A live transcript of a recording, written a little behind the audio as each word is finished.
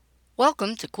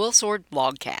Welcome to Quillsword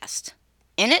Blogcast.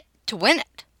 In it to win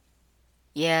it.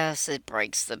 Yes, it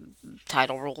breaks the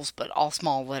title rules, but all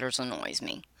small letters annoys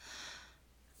me.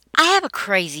 I have a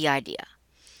crazy idea.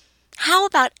 How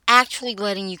about actually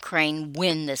letting Ukraine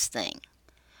win this thing?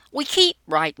 We keep,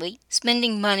 rightly,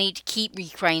 spending money to keep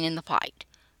Ukraine in the fight.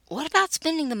 What about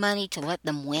spending the money to let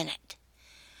them win it?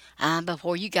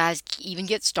 Before you guys even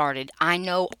get started, I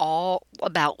know all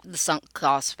about the sunk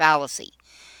cost fallacy.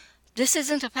 This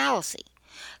isn't a fallacy.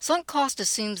 Sunk cost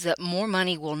assumes that more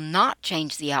money will not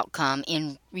change the outcome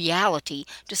in reality,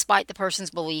 despite the person's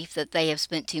belief that they have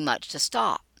spent too much to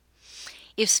stop.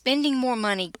 If spending more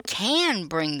money can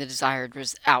bring the desired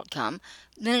outcome,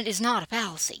 then it is not a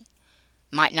fallacy.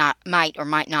 Might or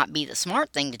might not be the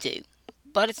smart thing to do,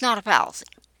 but it's not a fallacy.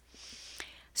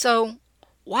 So,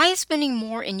 why is spending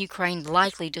more in Ukraine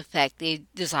likely to affect the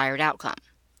desired outcome?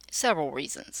 Several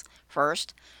reasons.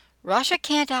 First, Russia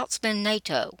can't outspend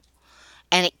NATO,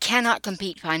 and it cannot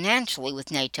compete financially with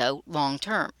NATO long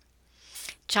term.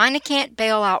 China can't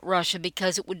bail out Russia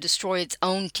because it would destroy its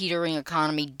own teetering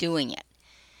economy doing it.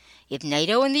 If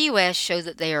NATO and the US show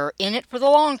that they are in it for the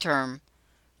long term,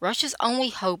 Russia's only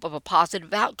hope of a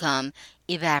positive outcome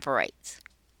evaporates.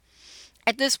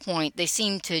 At this point, they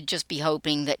seem to just be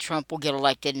hoping that Trump will get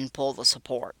elected and pull the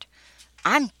support.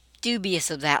 I'm dubious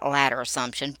of that latter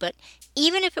assumption, but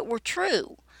even if it were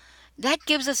true, that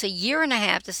gives us a year and a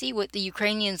half to see what the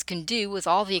Ukrainians can do with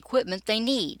all the equipment they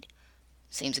need.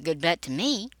 Seems a good bet to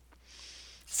me.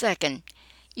 Second,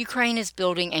 Ukraine is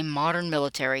building a modern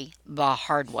military the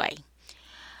hard way.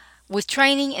 With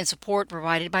training and support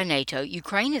provided by NATO,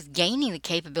 Ukraine is gaining the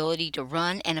capability to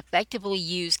run and effectively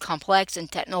use complex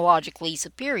and technologically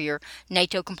superior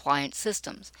NATO-compliant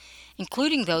systems,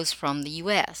 including those from the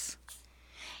U.S.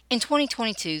 In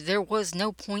 2022, there was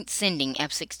no point sending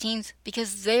F-16s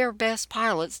because their best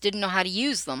pilots didn't know how to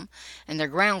use them and their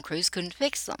ground crews couldn't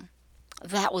fix them.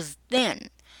 That was then.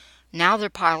 Now their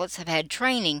pilots have had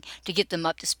training to get them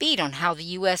up to speed on how the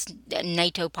U.S. and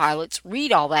NATO pilots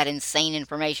read all that insane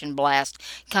information blast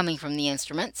coming from the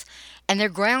instruments, and their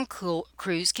ground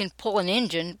crews can pull an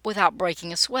engine without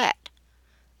breaking a sweat.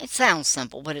 It sounds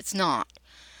simple, but it's not.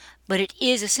 But it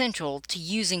is essential to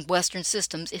using Western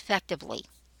systems effectively.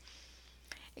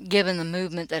 Given the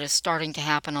movement that is starting to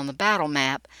happen on the battle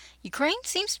map, Ukraine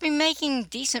seems to be making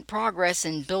decent progress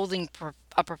in building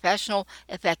a professional,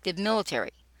 effective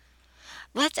military.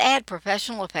 Let's add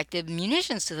professional, effective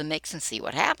munitions to the mix and see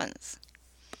what happens.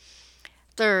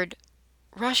 Third,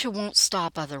 Russia won't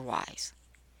stop otherwise.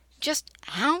 Just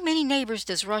how many neighbors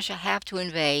does Russia have to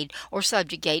invade or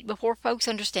subjugate before folks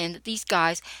understand that these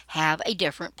guys have a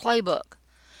different playbook?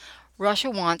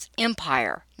 Russia wants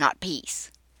empire, not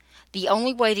peace. The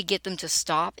only way to get them to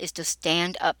stop is to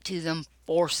stand up to them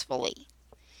forcefully.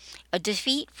 A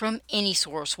defeat from any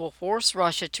source will force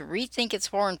Russia to rethink its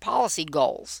foreign policy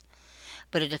goals.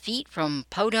 But a defeat from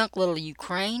podunk little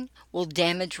Ukraine will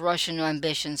damage Russian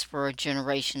ambitions for a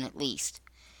generation at least.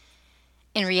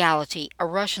 In reality, a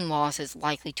Russian loss is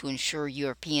likely to ensure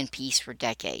European peace for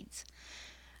decades.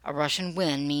 A Russian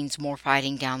win means more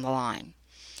fighting down the line.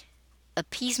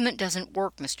 Appeasement doesn't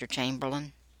work, Mr.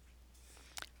 Chamberlain.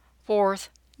 Fourth,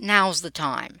 now's the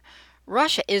time.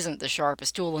 Russia isn't the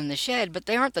sharpest tool in the shed, but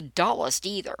they aren't the dullest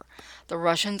either. The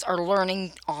Russians are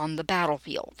learning on the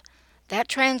battlefield. That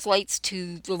translates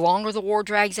to the longer the war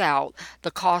drags out,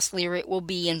 the costlier it will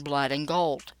be in blood and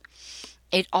gold.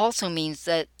 It also means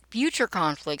that future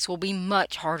conflicts will be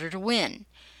much harder to win.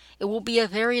 It will be a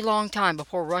very long time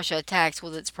before Russia attacks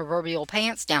with its proverbial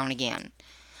pants down again.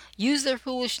 Use their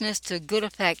foolishness to good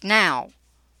effect now,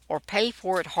 or pay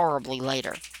for it horribly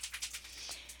later.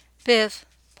 Fifth,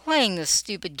 playing this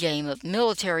stupid game of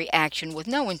military action with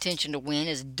no intention to win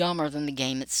is dumber than the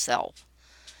game itself.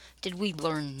 Did we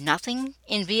learn nothing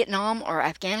in Vietnam or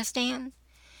Afghanistan?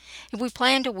 If we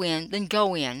plan to win, then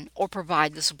go in or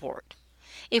provide the support.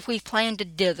 If we plan to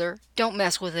dither, don't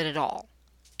mess with it at all.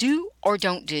 Do or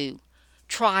don't do.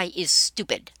 Try is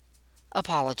stupid.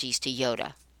 Apologies to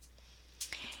Yoda.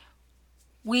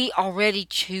 We already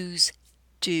choose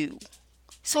do.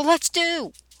 So let's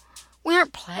do. We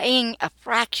aren't paying a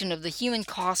fraction of the human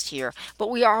cost here, but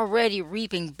we are already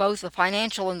reaping both the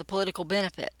financial and the political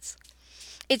benefits.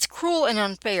 It's cruel and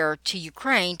unfair to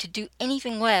Ukraine to do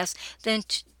anything less than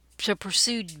to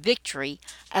pursue victory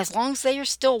as long as they are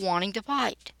still wanting to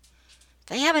fight.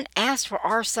 They haven't asked for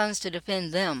our sons to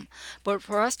defend them, but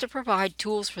for us to provide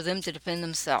tools for them to defend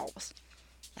themselves.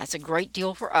 That's a great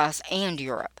deal for us and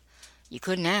Europe. You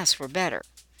couldn't ask for better.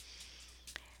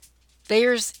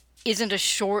 Theirs isn't a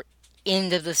short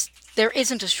end of the there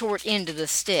isn't a short end of the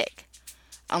stick,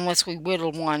 unless we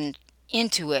whittle one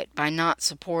into it by not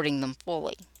supporting them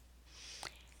fully.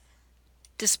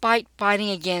 Despite fighting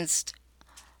against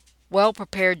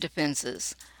well-prepared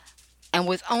defenses, and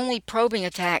with only probing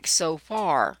attacks so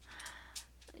far,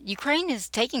 Ukraine is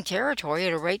taking territory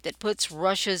at a rate that puts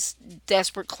Russia's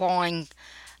desperate clawing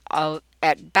at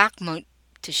Bakhmut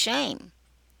to shame.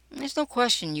 There's no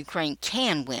question Ukraine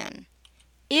can win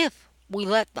if we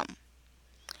let them.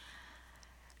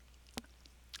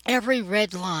 Every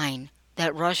red line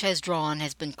that Russia has drawn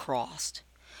has been crossed.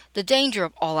 The danger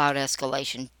of all-out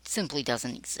escalation simply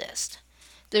doesn't exist.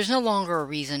 There's no longer a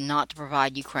reason not to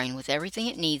provide Ukraine with everything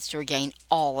it needs to regain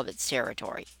all of its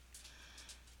territory,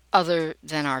 other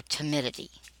than our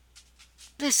timidity.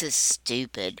 This is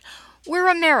stupid. We're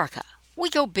America. We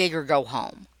go big or go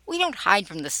home. We don't hide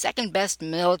from the second best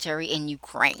military in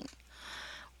Ukraine.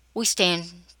 We stand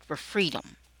for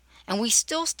freedom, and we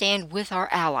still stand with our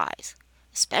allies,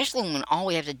 especially when all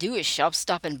we have to do is shove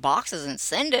stuff in boxes and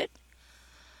send it.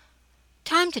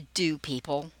 Time to do,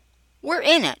 people. We're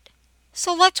in it,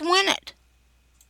 so let's win it.